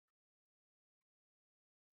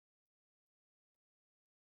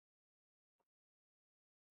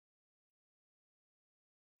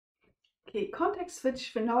Okay, context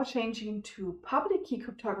switch, we're now changing to public key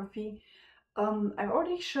cryptography. I've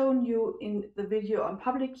already shown you in the video on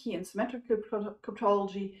public key and symmetric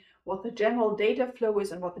cryptology what the general data flow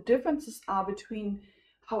is and what the differences are between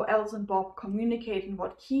how Alice and Bob communicate and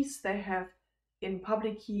what keys they have in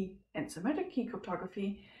public key and symmetric key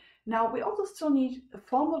cryptography. Now, we also still need a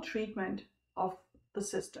formal treatment of the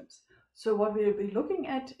systems. So what we'll be looking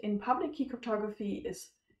at in public key cryptography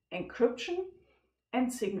is encryption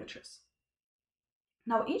and signatures.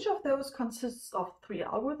 Now, each of those consists of 3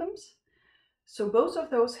 algorithms. So both of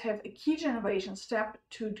those have a key generation step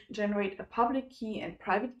to generate a public key and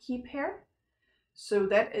private key pair. So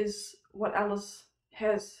that is what Alice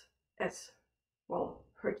has as, well,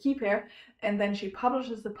 her key pair. And then she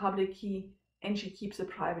publishes the public key and she keeps the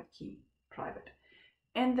private key private.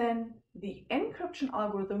 And then the encryption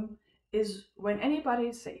algorithm is when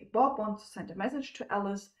anybody, say Bob, wants to send a message to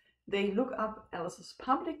Alice, they look up Alice's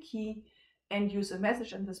public key and use a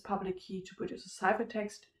message in this public key to produce a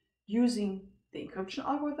ciphertext using the encryption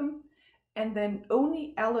algorithm. And then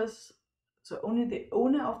only Alice, so only the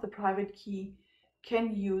owner of the private key,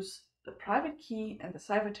 can use the private key and the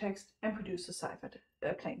ciphertext and produce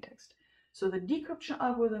a plaintext. So the decryption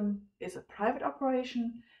algorithm is a private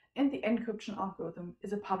operation and the encryption algorithm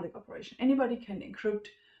is a public operation. Anybody can encrypt,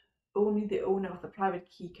 only the owner of the private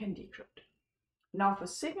key can decrypt. Now for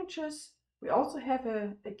signatures, we also have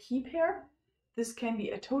a key pair. This can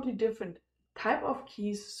be a totally different type of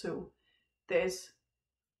keys, so there's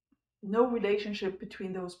no relationship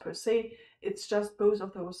between those per se. It's just both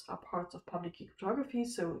of those are parts of public key cryptography.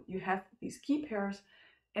 So you have these key pairs,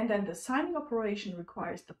 and then the signing operation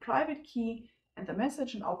requires the private key and the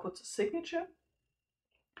message and outputs a signature.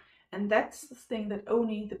 And that's the thing that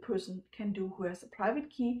only the person can do who has a private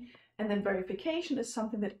key. And then verification is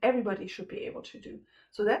something that everybody should be able to do.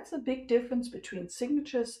 So that's a big difference between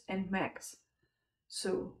signatures and MACs.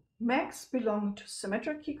 So MACs belong to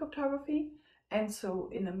symmetric key cryptography. And so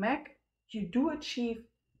in a MAC, you do achieve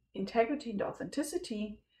integrity and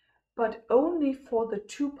authenticity, but only for the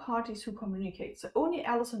two parties who communicate. So only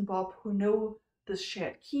Alice and Bob, who know this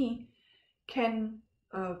shared key, can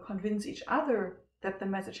convince each other that the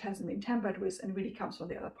message hasn't been tampered with and really comes from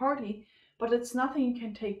the other party, but it's nothing you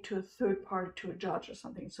can take to a third party, to a judge or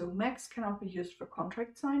something. So MACs cannot be used for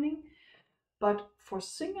contract signing, but for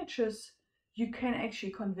signatures, you can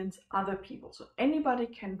actually convince other people. So anybody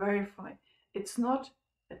can verify. It's not,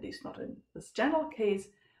 at least not in this general case,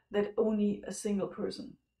 that only a single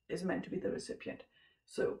person is meant to be the recipient.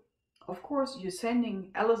 So of course,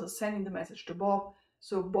 Alice is sending the message to Bob.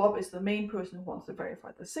 So Bob is the main person who wants to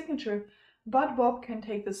verify the signature, but Bob can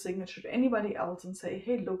take the signature to anybody else and say,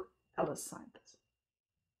 hey, look, Alice signed this.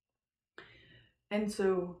 And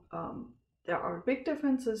so there are big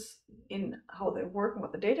differences in how they work and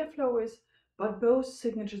what the data flow is, but both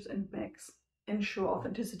signatures and MACs ensure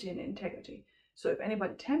authenticity and integrity. So if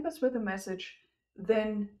anybody tampers with a message,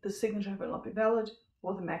 then the signature will not be valid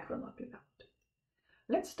or the MAC will not be valid.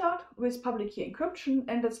 Let's start with public key encryption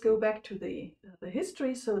and let's go back to the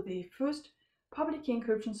history. So the first public key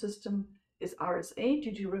encryption system is RSA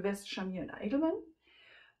due to Revest, Shamir, and Eindhoven.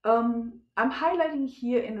 I'm highlighting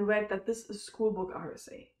here in red that this is Schoolbook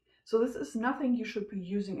RSA. So this is nothing you should be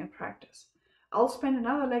using in practice. I'll spend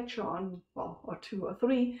another lecture on, well, or 2 or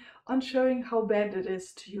 3, on showing how bad it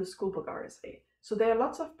is to use Schoolbook RSA. So there are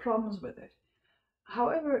lots of problems with it.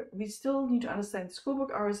 However, we still need to understand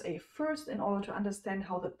Schoolbook RSA first in order to understand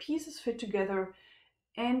how the pieces fit together,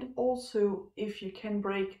 and also if you can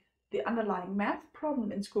break the underlying math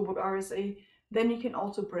problem in Schoolbook RSA, then you can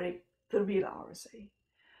also break the real RSA.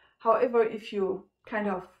 However, if you kind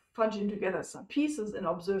of fudging together some pieces and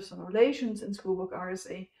observe some relations in Schoolbook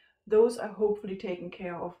RSA, those are hopefully taken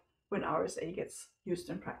care of when RSA gets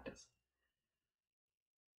used in practice.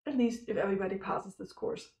 At least if everybody passes this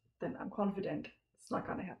course, then I'm confident it's not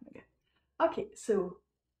going to happen again. Okay, so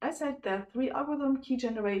I said there are 3 algorithms: key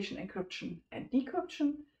generation, encryption, and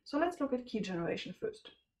decryption. So let's look at key generation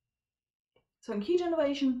first. So in key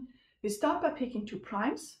generation, we start by picking 2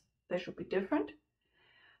 primes. They should be different.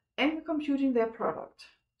 And we're computing their product.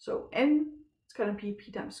 So n is going to be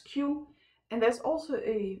p times q. And there's also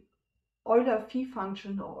a Euler phi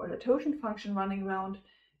function or Euler totient function running around.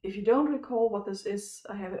 If you don't recall what this is,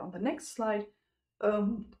 I have it on the next slide.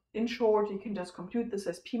 In short, you can just compute this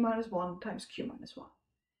as p minus 1 times q minus 1.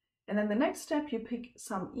 And then the next step, you pick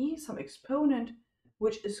some e, some exponent,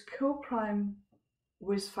 which is co-prime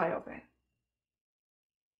with phi of n.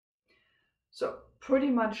 So pretty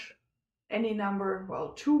much any number,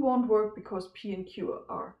 well, 2 won't work because p and q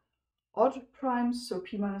are odd primes, so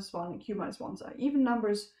p minus 1 and q minus 1 are even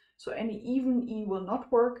numbers, so any even e will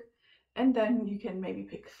not work. And then you can maybe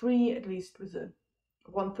pick 3, at least with a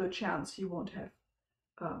 1/3 chance you won't have,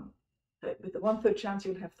 with the 1/3 chance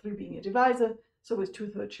you'll have 3 being a divisor, so with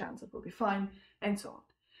 2/3 chance it will be fine, and so on.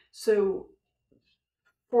 So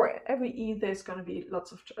for every E, there's going to be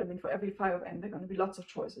lots of, for every phi of n, there are going to be lots of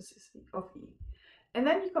choices of E. And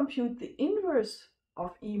then you compute the inverse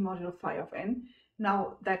of E modulo phi of n.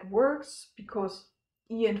 Now that works because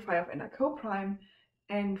E and phi of n are co-prime,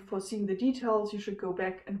 and for seeing the details, you should go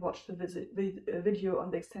back and watch the video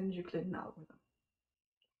on the extended Euclidean algorithm.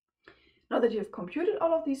 Now that you have computed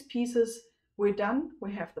all of these pieces, we're done.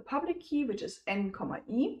 We have the public key, which is n,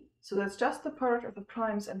 e. So that's just the product of the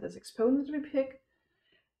primes and this exponent we pick.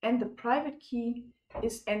 And the private key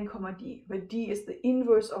is n, d, where d is the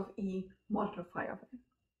inverse of E modulo phi of n.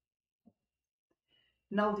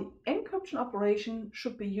 Now the encryption operation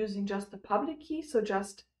should be using just the public key, so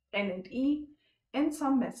just n and e, and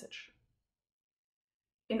some message.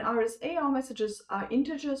 In RSA, our messages are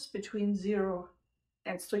integers between 0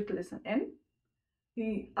 and strictly less than n.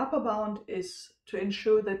 The upper bound is to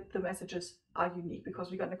ensure that the messages are unique, because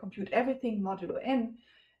we're going to compute everything modulo n,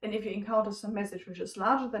 and if you encounter some message which is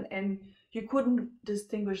larger than n, you couldn't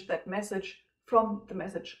distinguish that message from the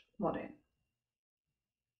message mod n.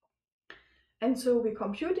 And so we're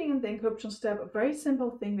computing in the encryption step a very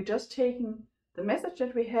simple thing. We're just taking the message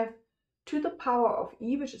that we have to the power of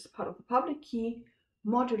E, which is part of the public key,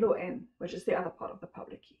 modulo n, which is the other part of the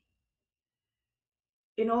public key.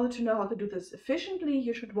 In order to know how to do this efficiently,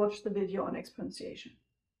 you should watch the video on exponentiation.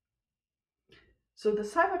 So the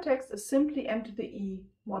ciphertext is simply m to the e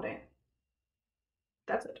mod n.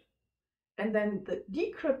 That's it. And then the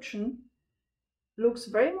decryption looks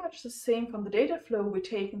very much the same from the data flow. We're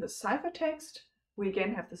taking the ciphertext, we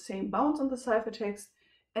again have the same bounds on the ciphertext,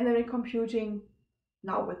 and then we're computing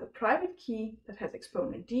now with the private key that has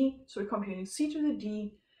exponent d, so we're computing c to the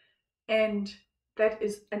d, and that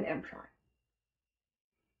is an m prime.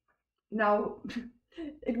 Now,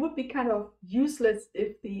 it would be kind of useless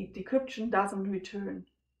if the decryption doesn't return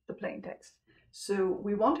the plain text. So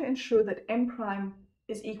we want to ensure that m prime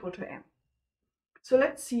is equal to m. So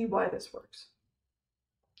let's see why this works.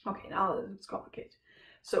 Okay, now it's complicated.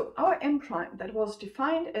 So our m prime that was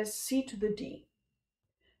defined as c to the d,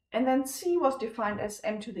 and then c was defined as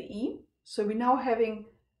m to the e. So we're now having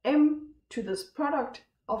m to this product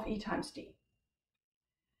of e times d.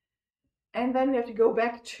 And then we have to go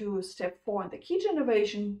back to step 4 in the key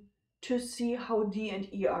generation to see how d and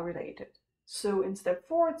e are related. So in step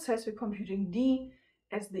 4, it says we're computing d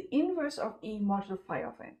as the inverse of e modulo phi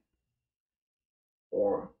of n.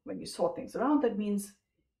 Or when you sort things around, that means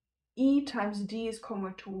e times d is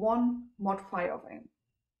congruent to 1 mod phi of n.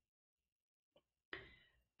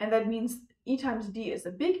 And that means e times d is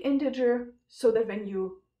a big integer, so that when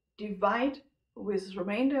you divide with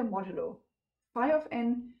remainder modulo phi of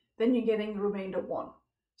n, then you're getting remainder 1.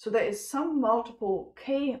 So there is some multiple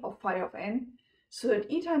k of phi of n, so that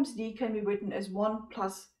e times d can be written as 1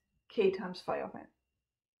 plus k times phi of n.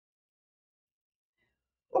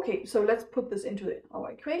 Okay, so let's put this into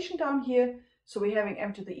our equation down here. So we're having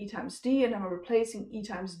m to the e times d, and I'm replacing e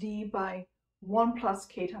times d by 1 plus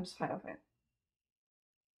k times phi of n.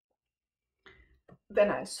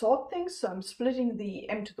 Then I sort things, so I'm splitting the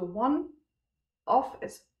m to the 1 off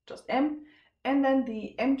as just m, and then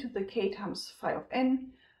the m to the k times phi of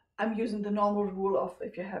n, I'm using the normal rule of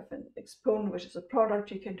if you have an exponent which is a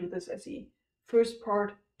product, you can do this as the first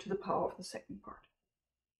part to the power of the second part.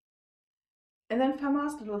 And then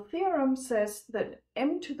Fermat's little theorem says that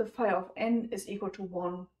m to the phi of n is equal to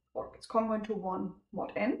 1, or it's congruent to 1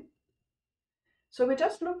 mod n. So we're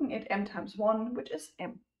just looking at m times 1, which is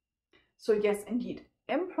m. So yes, indeed,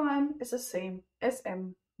 m prime is the same as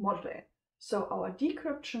m modulo n. So our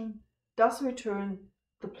decryption does return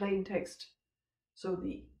the plain text. So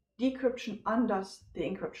the decryption undoes the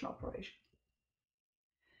encryption operation.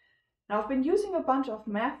 Now I've been using a bunch of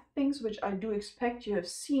math things which I do expect you have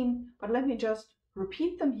seen, but let me just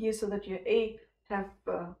repeat them here so that you have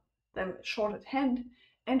them short at hand,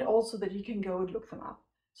 and also that you can go and look them up.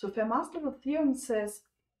 So Fermat's little theorem says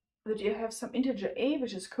that you have some integer a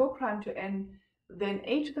which is co-prime to n, then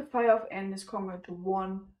a to the phi of n is congruent to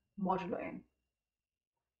 1 modulo n.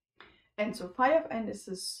 And so phi of n is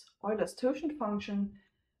this Euler's totient function.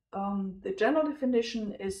 The general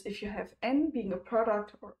definition is if you have n being a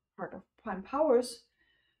product or part of prime powers,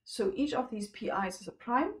 so each of these pi's is a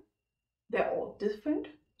prime. They're all different,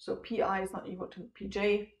 so pi is not equal to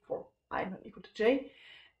pj for I not equal to j.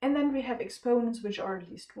 And then we have exponents which are at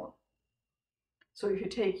least 1. So if you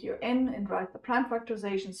take your n and write the prime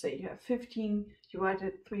factorization, say you have 15, you write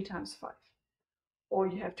it 3 times 5. Or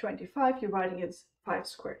you have 25, you're writing it as 5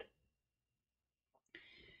 squared.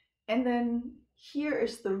 And then here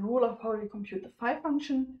is the rule of how you compute the phi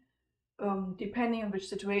function. Depending on which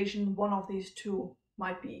situation, one of these two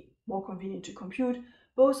might be more convenient to compute.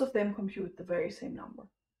 Both of them compute the very same number.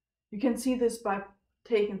 You can see this by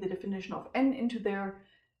taking the definition of n into there,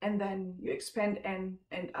 and then you expand n,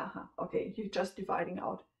 and okay, you're just dividing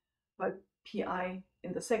out by pi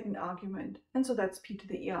in the second argument, and so that's p to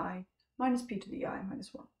the ei minus p to the ei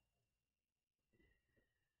minus 1.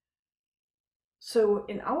 So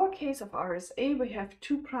in our case of RSA, we have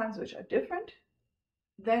two primes which are different.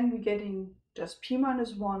 Then we're getting just p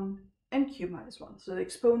minus 1 and q minus 1. So the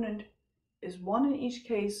exponent is 1 in each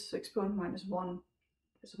case, so exponent minus 1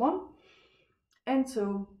 is 1. And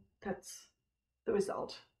so that's the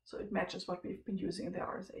result. So it matches what we've been using in the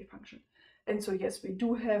RSA function. And so yes, we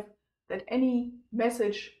do have that any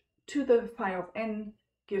message to the phi of n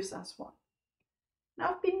gives us 1. Now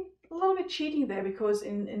I've been a little bit cheating there, because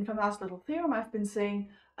in Fermat's little theorem I've been saying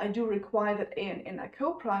I do require that a and n are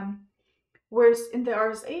coprime, whereas in the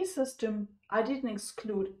RSA system I didn't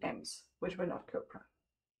exclude m's which were not coprime.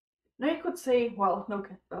 Now you could say, well, no,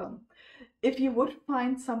 if you would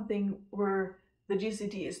find something where the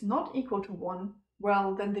GCD is not equal to 1,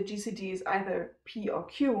 well, then the GCD is either p or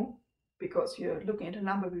q, because you're looking at a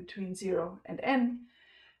number between 0 and n.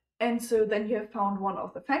 And so then you have found one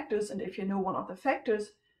of the factors, and if you know one of the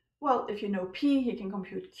factors, well, if you know p, you can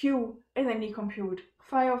compute q, and then you compute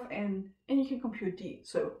phi of n, and you can compute d.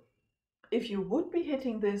 So if you would be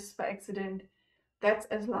hitting this by accident, that's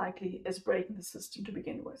as likely as breaking the system to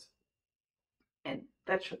begin with. And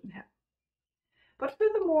that shouldn't happen. But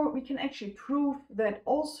furthermore, we can actually prove that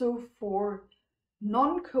also for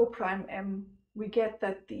non-coprime m, we get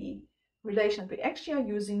that the relation that we actually are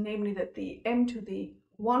using, namely that the m to the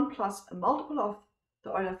 1 plus a multiple of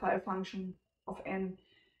the Euler phi function of n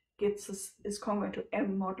is congruent to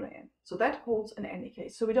m modulo n. So that holds in any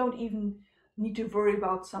case. So we don't even need to worry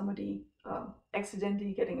about somebody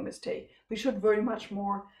accidentally getting a mistake. We should worry much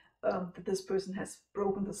more that this person has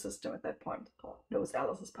broken the system at that point, or knows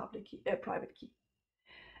Alice's private key.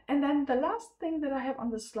 And then the last thing that I have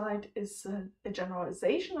on the slide is a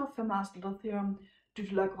generalization of Fermat's little theorem due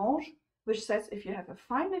to Lagrange, which says if you have a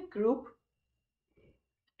finite group,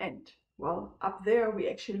 and well, up there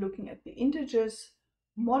we're actually looking at the integers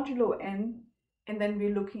modulo n, and then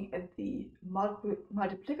we're looking at the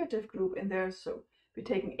multiplicative group in there. So we're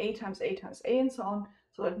taking a times a times a and so on.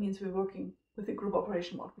 So that means we're working with the group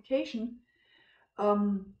operation multiplication.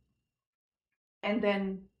 And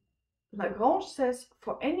then Lagrange says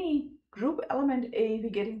for any group element A, we're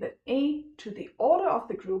getting that A to the order of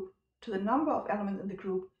the group, to the number of elements in the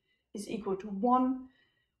group, is equal to 1,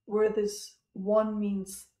 where this 1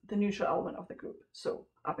 means the neutral element of the group. So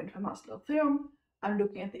up in Fermat's little theorem, I'm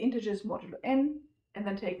looking at the integers modulo n and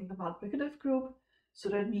then taking the multiplicative group. So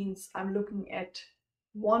that means I'm looking at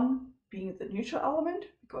 1 being the neutral element,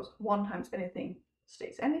 because 1 times anything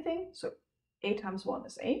stays anything. So a times 1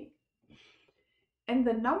 is a. And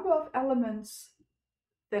the number of elements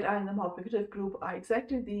that are in the multiplicative group are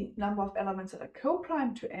exactly the number of elements that are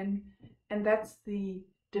coprime to n, and that's the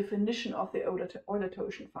definition of the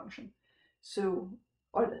Euler-Tauschen function. So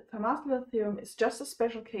Fermat's little theorem is just a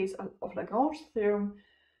special case of Lagrange's theorem.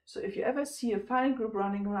 So if you ever see a finite group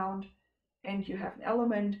running around and you have an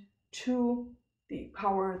element to the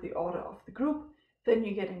power, the order of the group, then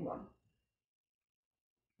you're getting 1.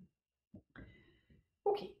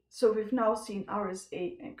 Okay, so we've now seen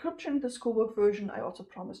RSA encryption, the Schoolbook version. I also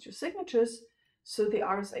promised you signatures. So the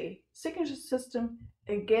RSA signature system,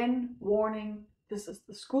 again, warning, this is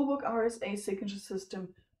the Schoolbook RSA signature system.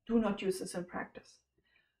 Do not use this in practice.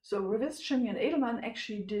 So Revist, Schimmy, and Edelman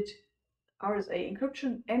actually did RSA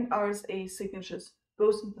encryption and RSA signatures,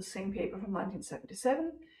 both in the same paper from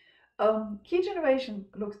 1977. Key generation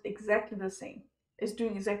looks exactly the same. It's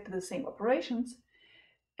doing exactly the same operations.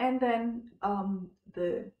 And then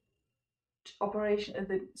the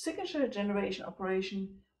signature generation operation,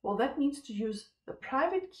 well, that needs to use the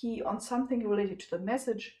private key on something related to the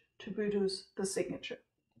message to produce the signature.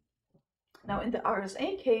 Now in the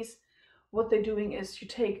RSA case, what they're doing is you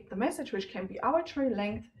take the message, which can be arbitrary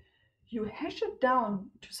length, you hash it down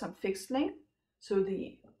to some fixed length. So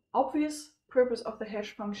the obvious purpose of the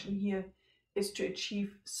hash function here is to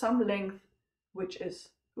achieve some length, which is,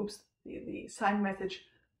 the sign message,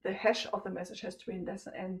 the hash of the message has to be less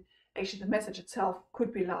than n. Actually, the message itself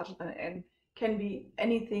could be larger than n, can be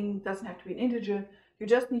anything, doesn't have to be an integer. You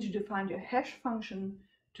just need to define your hash function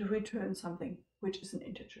to return something which is an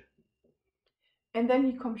integer. And then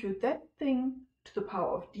you compute that thing to the power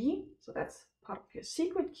of d, so that's part of your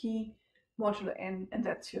secret key, modulo n, and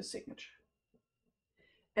that's your signature.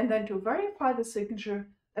 And then to verify the signature,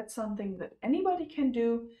 That's something that anybody can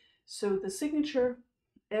do. So the signature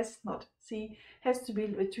S, not C, has to be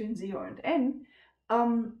between 0 and N.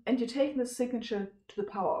 And you take the signature to the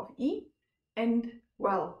power of E. And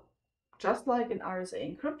well, just like in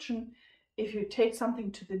RSA encryption, if you take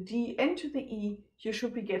something to the D and to the E, you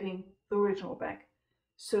should be getting the original back.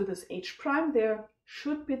 So this H prime there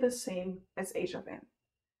should be the same as H of N.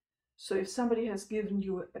 So if somebody has given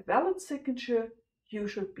you a valid signature, you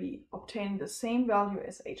should be obtaining the same value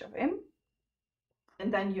as H of M,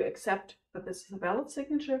 and then you accept that this is a valid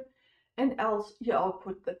signature, and else you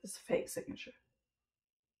output that this is a fake signature.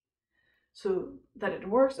 So that it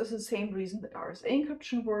works is the same reason that RSA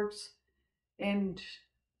encryption works, and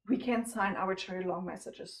we can sign arbitrary long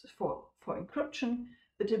messages for encryption.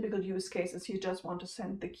 The typical use case is you just want to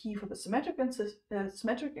send the key for the symmetric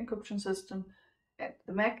encryption system at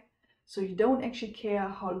the Mac, so you don't actually care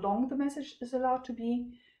how long the message is allowed to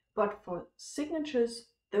be, but for signatures,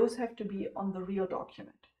 those have to be on the real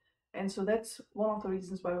document. And so that's one of the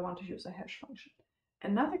reasons why we want to use a hash function.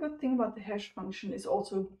 Another good thing about the hash function is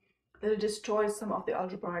also that it destroys some of the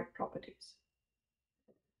algebraic properties.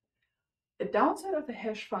 The downside of the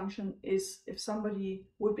hash function is if somebody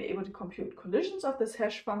would be able to compute collisions of this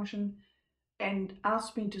hash function and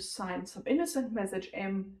ask me to sign some innocent message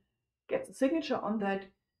M, gets a signature on that,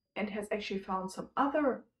 and has actually found some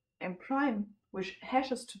other M prime which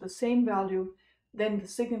hashes to the same value, then the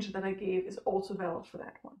signature that I gave is also valid for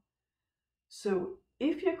that one. So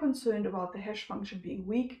if you're concerned about the hash function being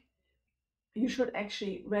weak, you should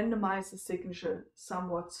actually randomize the signature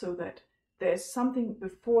somewhat so that there's something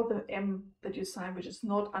before the M that you sign which is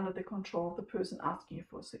not under the control of the person asking you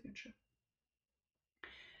for a signature.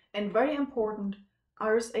 And very important,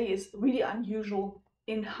 RSA is really unusual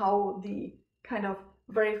in how the kind of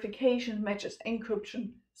verification matches encryption,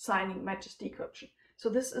 signing matches decryption. So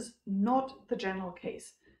this is not the general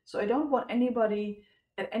case. So I don't want anybody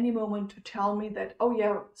at any moment to tell me that, oh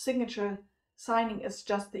yeah, signature signing is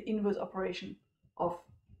just the inverse operation of,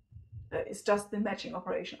 it's just the matching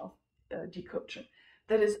operation of decryption.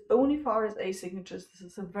 That is only for RSA signatures. This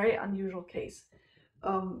is a very unusual case.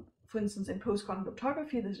 For instance, in post-quantum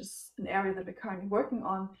cryptography, this is an area that we're currently working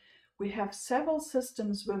on. We have several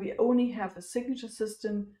systems where we only have a signature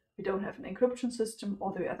system, we don't have an encryption system,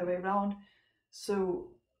 or the other way around.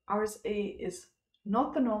 So RSA is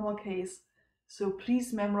not the normal case. So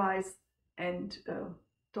please memorize and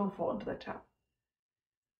don't fall into that trap.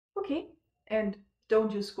 Okay, and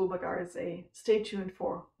don't use Schoolbook RSA. Stay tuned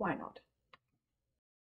for why not.